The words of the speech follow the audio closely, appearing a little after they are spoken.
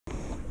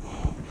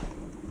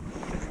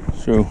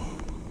So,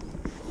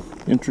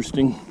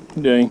 interesting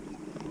day.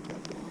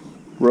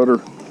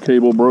 Rudder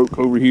cable broke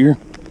over here.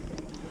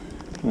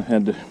 I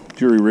had to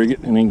jury rig it,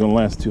 and ain't gonna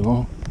last too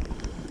long.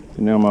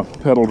 And now my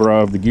pedal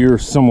drive, the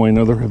gears some way or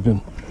another have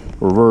been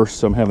reversed,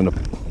 so I'm having to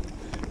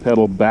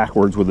pedal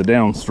backwards with a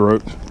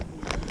downstroke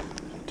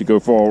to go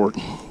forward.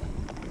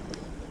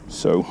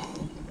 So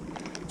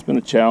it's been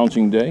a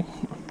challenging day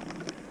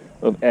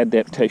of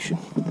adaptation.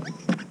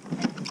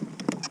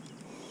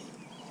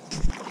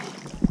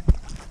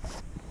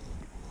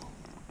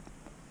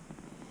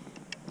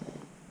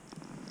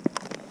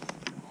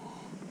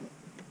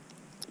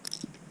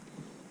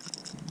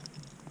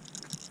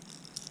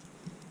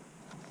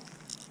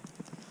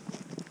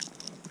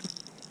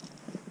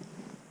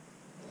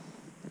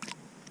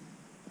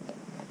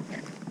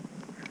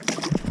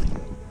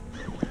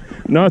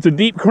 No, it's a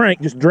deep crank,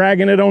 just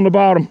dragging it on the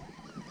bottom.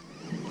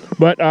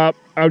 But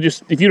I'll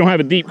just, if you don't have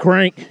a deep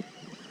crank,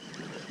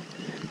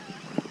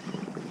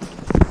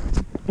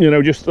 you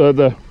know, just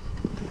and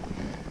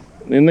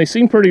they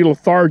seem pretty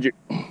lethargic.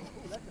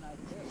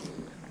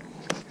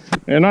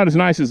 And not as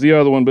nice as the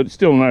other one, but it's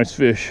still a nice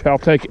fish. I'll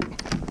take it.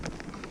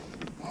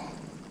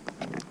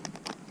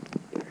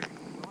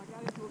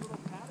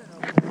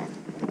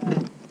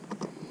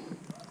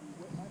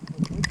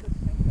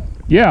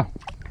 Yeah.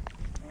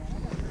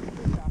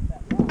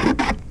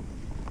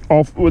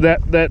 Off with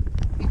that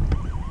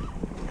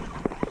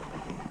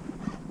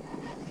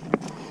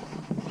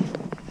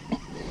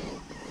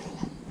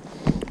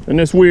and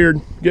it's weird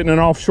getting an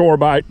offshore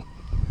bite.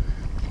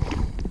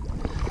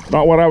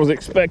 Not what I was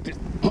expecting.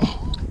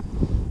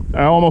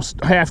 I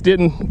almost half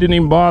didn't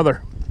even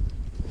bother.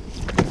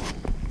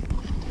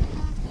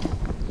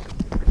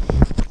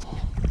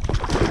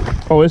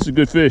 Oh, this is a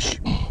good fish.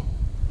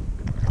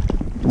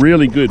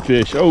 Really good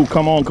fish. Oh,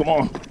 come on, come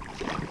on.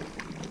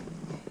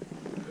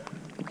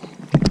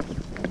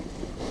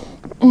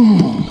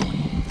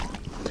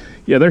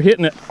 Yeah, they're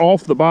hitting it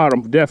off the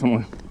bottom,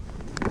 definitely.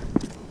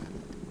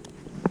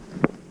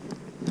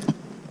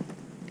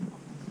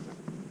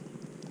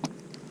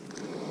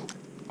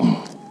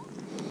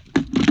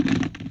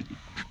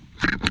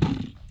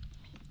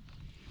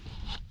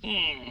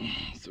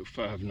 So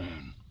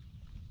 5'9".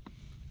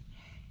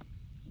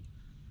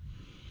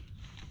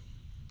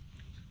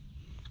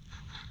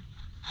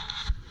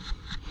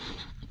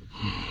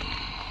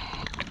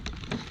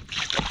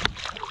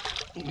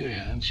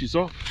 Yeah, and she's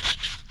off.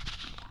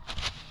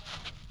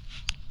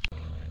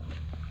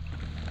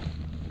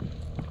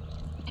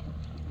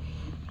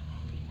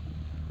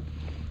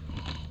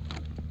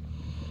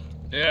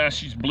 Yeah,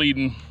 she's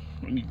bleeding.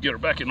 We need to get her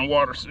back in the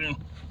water soon.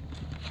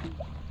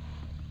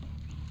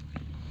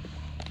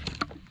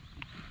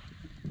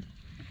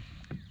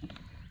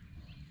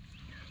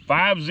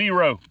 Five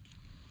zero.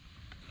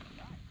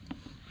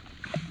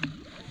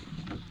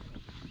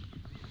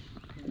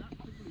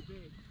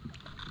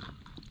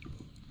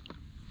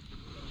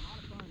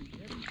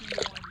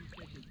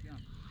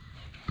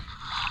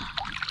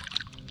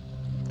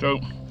 So,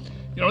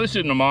 you know, this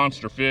isn't a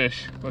monster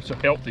fish. It's a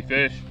healthy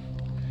fish.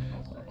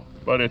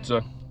 But it's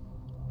a,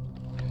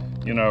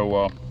 you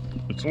know,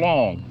 it's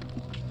long.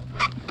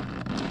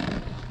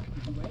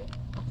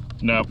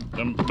 No,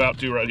 I'm about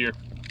to right here.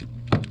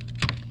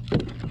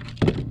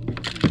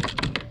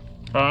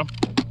 Huh?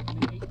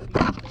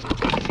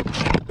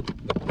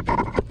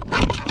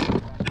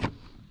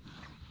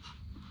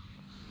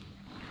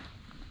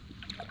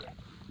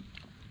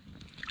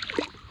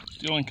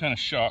 Still in kind of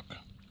shock.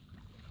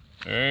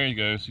 There he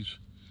goes. He's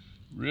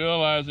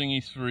realizing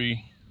he's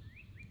free.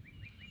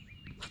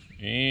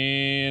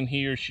 And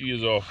he or she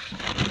is off.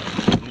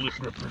 Lip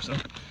gripper, so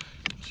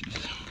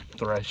she's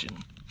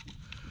thrashing.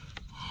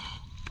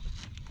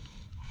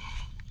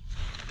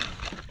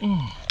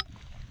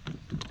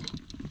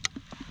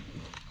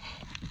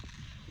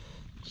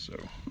 So,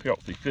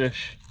 healthy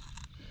fish.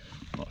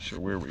 Not sure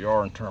where we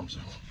are in terms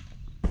of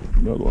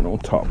another one on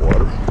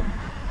Topwater.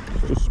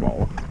 Just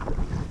smaller.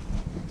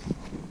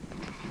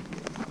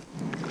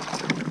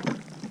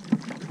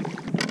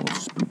 Won't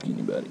spook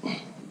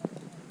anybody.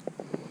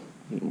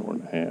 Need more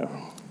than a half.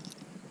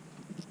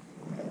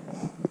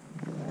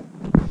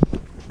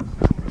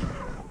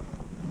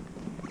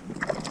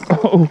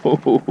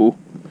 Oh,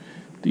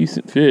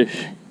 decent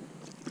fish.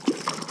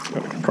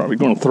 I'm probably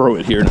going to throw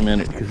it here in a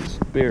minute because it's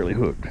barely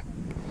hooked.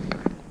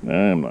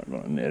 I'm not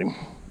going to net him.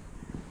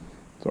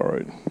 It's all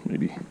right.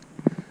 Maybe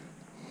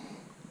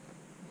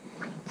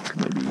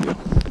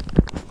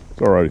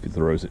it's all right if he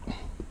throws it.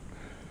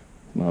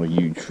 Not a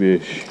huge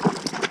fish.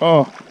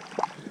 Oh,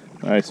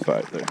 nice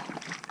fight there.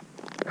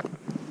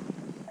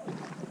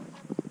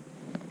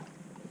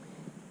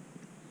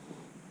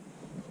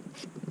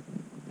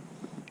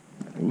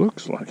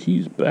 Looks like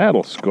he's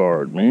battle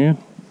scarred, man.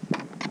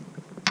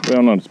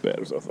 Well, not as bad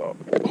as I thought.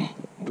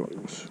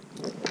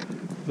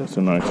 That's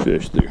a nice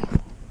fish there.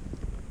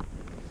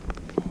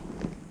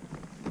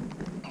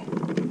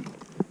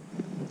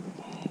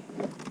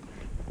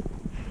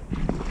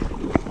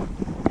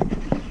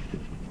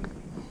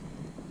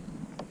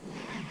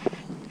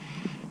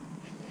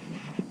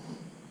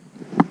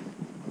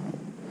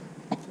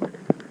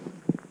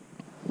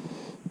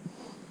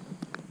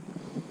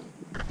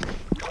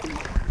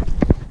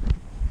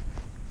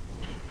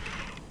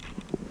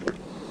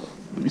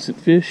 Decent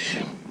fish.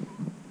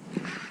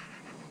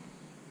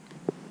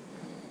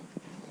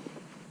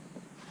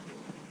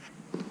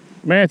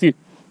 Matthew.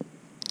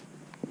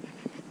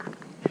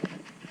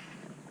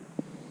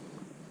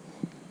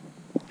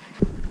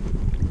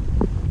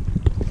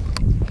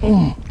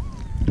 Oh.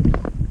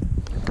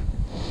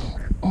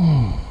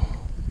 Oh.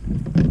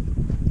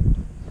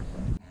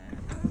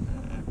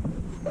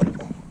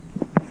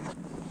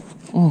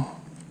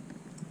 Oh.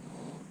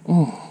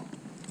 Oh.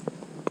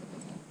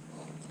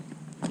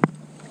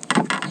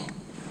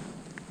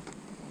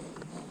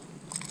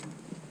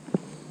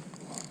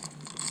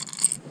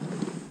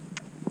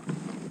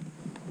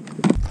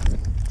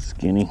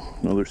 Skinny,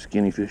 another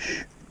skinny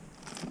fish.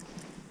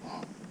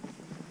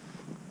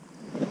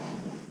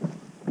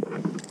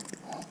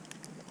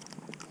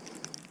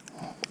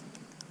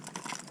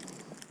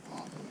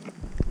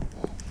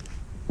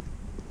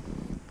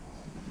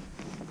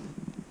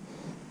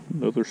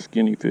 Another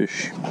skinny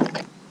fish.